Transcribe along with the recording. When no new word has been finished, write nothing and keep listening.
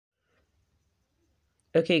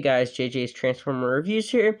Okay guys, JJ's Transformer Reviews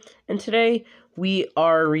here, and today we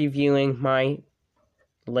are reviewing my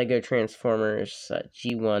LEGO Transformers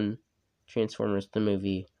G1 Transformers the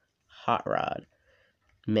movie Hot Rod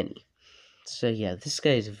Mini. So yeah, this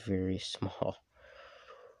guy is very small.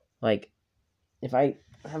 Like, if I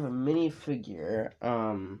have a minifigure,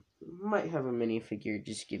 might have a minifigure,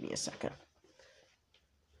 just give me a second.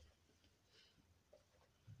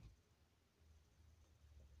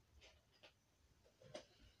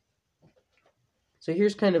 So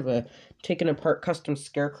here's kind of a taken apart custom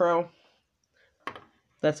Scarecrow.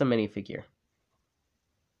 That's a minifigure.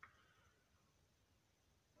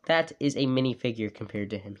 That is a minifigure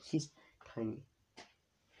compared to him. He's tiny.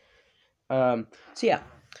 So yeah,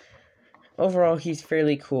 overall he's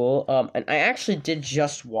fairly cool. And I actually did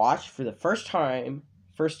just watch for the first time,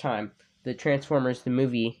 the Transformers the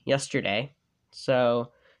movie yesterday.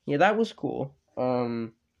 So yeah, that was cool.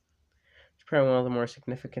 It's probably one of the more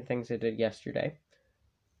significant things I did yesterday.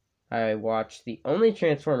 I watched the only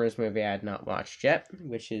Transformers movie I had not watched yet,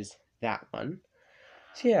 which is that one.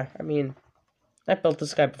 So yeah, I mean, I built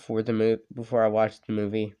this guy before I watched the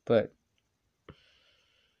movie, but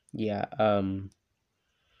yeah, I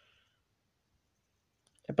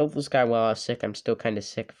built this guy while I was sick. I'm still kind of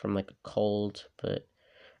sick from like a cold, but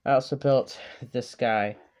I also built this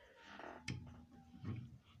guy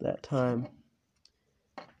that time.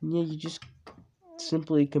 And yeah, you just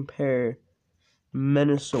simply compare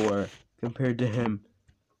Menasor compared to him.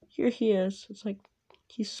 Here he is. It's like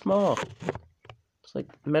he's small. It's like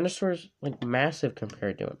Menasor's like massive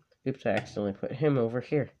compared to him. Oops, I accidentally put him over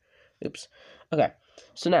here. Oops. Okay,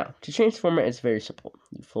 so now to transform it, it's very simple.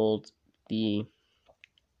 You fold the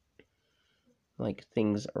like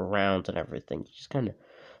things around and everything. You just kind of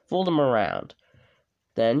fold them around.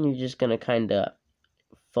 Then you're just gonna kind of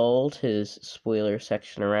fold his spoiler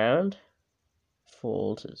section around,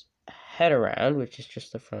 fold his head around, which is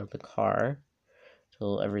just the front of the car,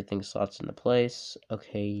 till everything slots into place.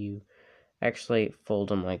 Okay, you actually fold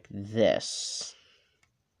them like this,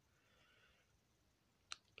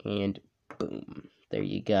 and boom, there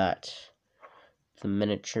you got the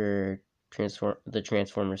miniature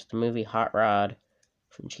Transformers the movie Hot Rod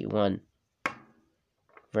from G1.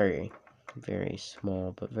 Very, very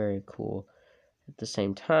small, but very cool at the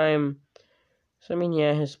same time. So I mean,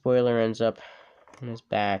 yeah, his spoiler ends up on his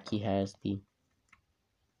back. He has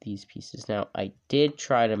these pieces. Now, I did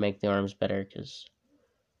try to make the arms better because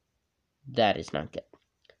that is not good.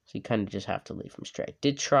 So you kind of just have to leave them straight.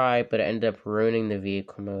 Did try, but it ended up ruining the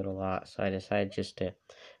vehicle mode a lot. So I decided just to,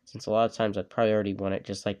 since a lot of times I'd probably already want it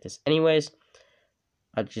just like this anyways,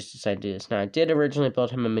 I just decided to do this. Now, I did originally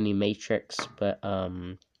build him a mini Matrix, but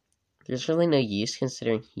there's really no use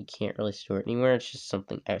considering he can't really store it anywhere. It's just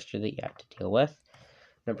something extra that you have to deal with.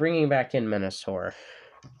 Now, bringing back in Menasor.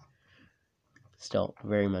 Still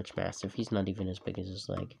very much massive. He's not even as big as his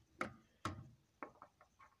leg.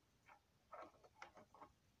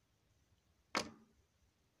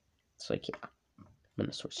 It's like, yeah,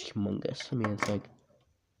 Minosaur's humongous. I mean, it's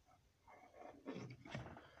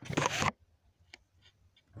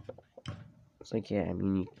like, yeah, I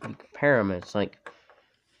mean, you compare him, it's like,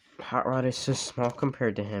 Hot Rod is so small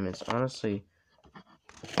compared to him. It's honestly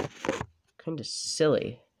kind of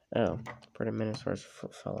silly. Oh, part of Minosaur's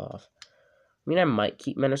foot fell off. I mean, I might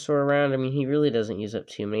keep Menasor around. I mean, he really doesn't use up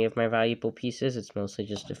too many of my valuable pieces. It's mostly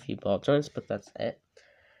just a few ball joints, but that's it.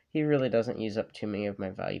 He really doesn't use up too many of my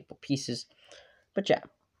valuable pieces. But yeah,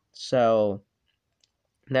 so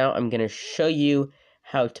now I'm going to show you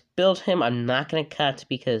how to build him. I'm not going to cut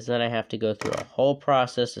because then I have to go through a whole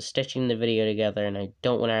process of stitching the video together, and I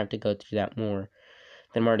don't want to have to go through that more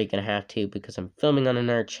than I'm already going to have to because I'm filming on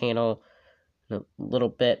another channel in a little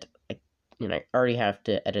bit. I already have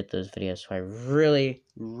to edit those videos, so I really,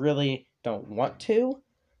 really don't want to.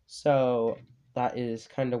 So that is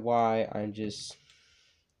kind of why I'm just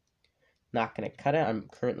not going to cut it. I'm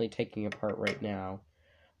currently taking it apart right now.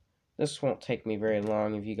 This won't take me very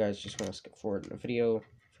long if you guys just want to skip forward in the video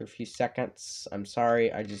for a few seconds. I'm sorry,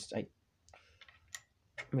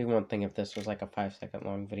 maybe one thing if this was like a 5-second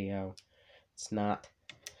long video. It's not.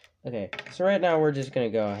 Okay, so right now we're just going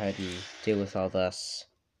to go ahead and deal with all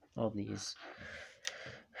these.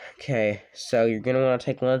 Okay, so you're going to want to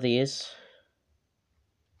take one of these.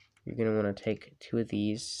 You're going to want to take 2 of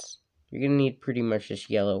these. You're going to need pretty much just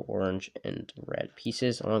yellow, orange, and red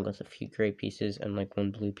pieces, along with a few gray pieces and like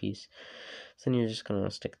 1 blue piece. So then you're just going to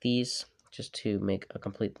want to stick these just to make a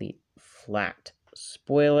completely flat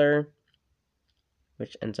spoiler,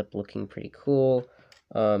 which ends up looking pretty cool.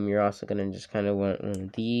 You're also going to just kind of want one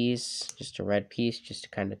of these, just a red piece, just to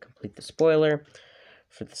kind of complete the spoiler.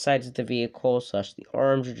 For the sides of the vehicle / the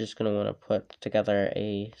arms, you're just going to want to put together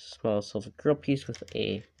a small silver grill piece with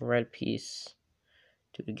a red piece.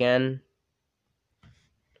 Do it again.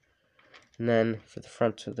 And then for the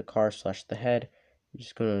front of the car / the head, you're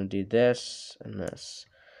just going to do this and this.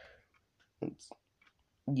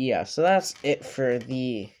 Yeah, so that's it for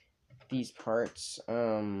these parts.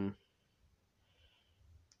 I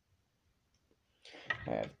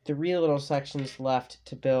have 3 little sections left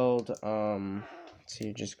to build. So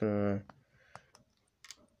you're just gonna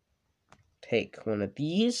take one of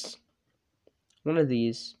these, one of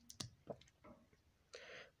these,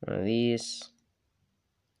 one of these,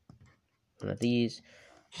 one of these.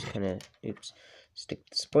 Just kind of, stick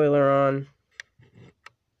the spoiler on.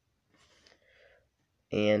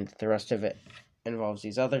 And the rest of it involves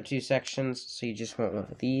these other 2 sections. So you just want one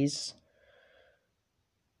of these.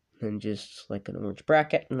 And just like an orange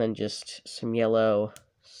bracket, and then just some yellow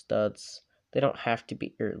studs. They don't have to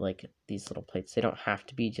be, or like these little plates, they don't have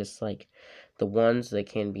to be just like the ones. They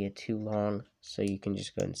can be too long, so you can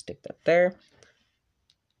just go and stick that there.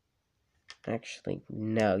 Actually,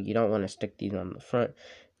 no, you don't want to stick these on the front.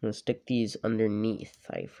 You want to stick these underneath.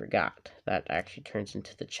 I forgot. That actually turns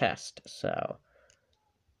into the chest, so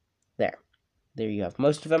there you have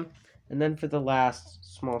most of them. And then for the last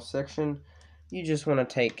small section, you just want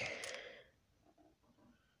to take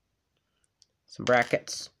some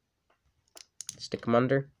brackets, stick them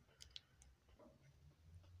under,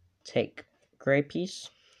 take a gray piece,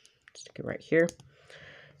 stick it right here,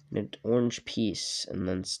 and an orange piece, and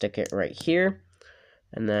then stick it right here.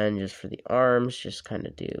 And then just for the arms, just kind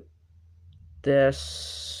of do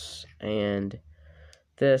this and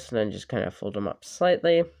this, and then just kind of fold them up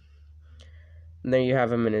slightly. And then you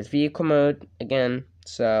have him in his vehicle mode again.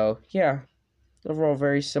 So yeah, overall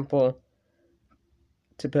very simple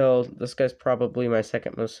to build. This guy's probably my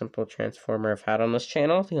second most simple transformer I've had on this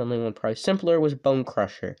channel. The only one probably simpler was Bone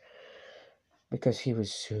Crusher, because he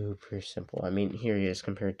was super simple. I mean, here he is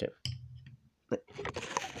compared to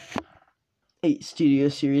 8 Studio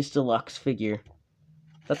Series Deluxe figure.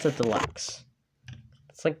 That's a deluxe.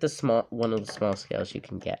 It's like the one of the small scales you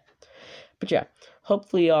can get. But yeah,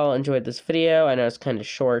 hopefully y'all enjoyed this video. I know it's kind of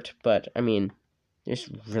short, but I mean, there's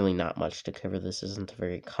really not much to cover. This isn't a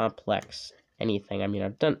very complex anything. I mean,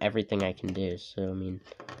 I've done everything I can do, so I mean,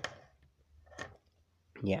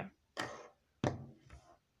 yeah.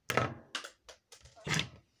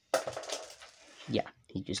 Yeah,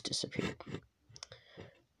 he just disappeared.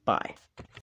 Bye.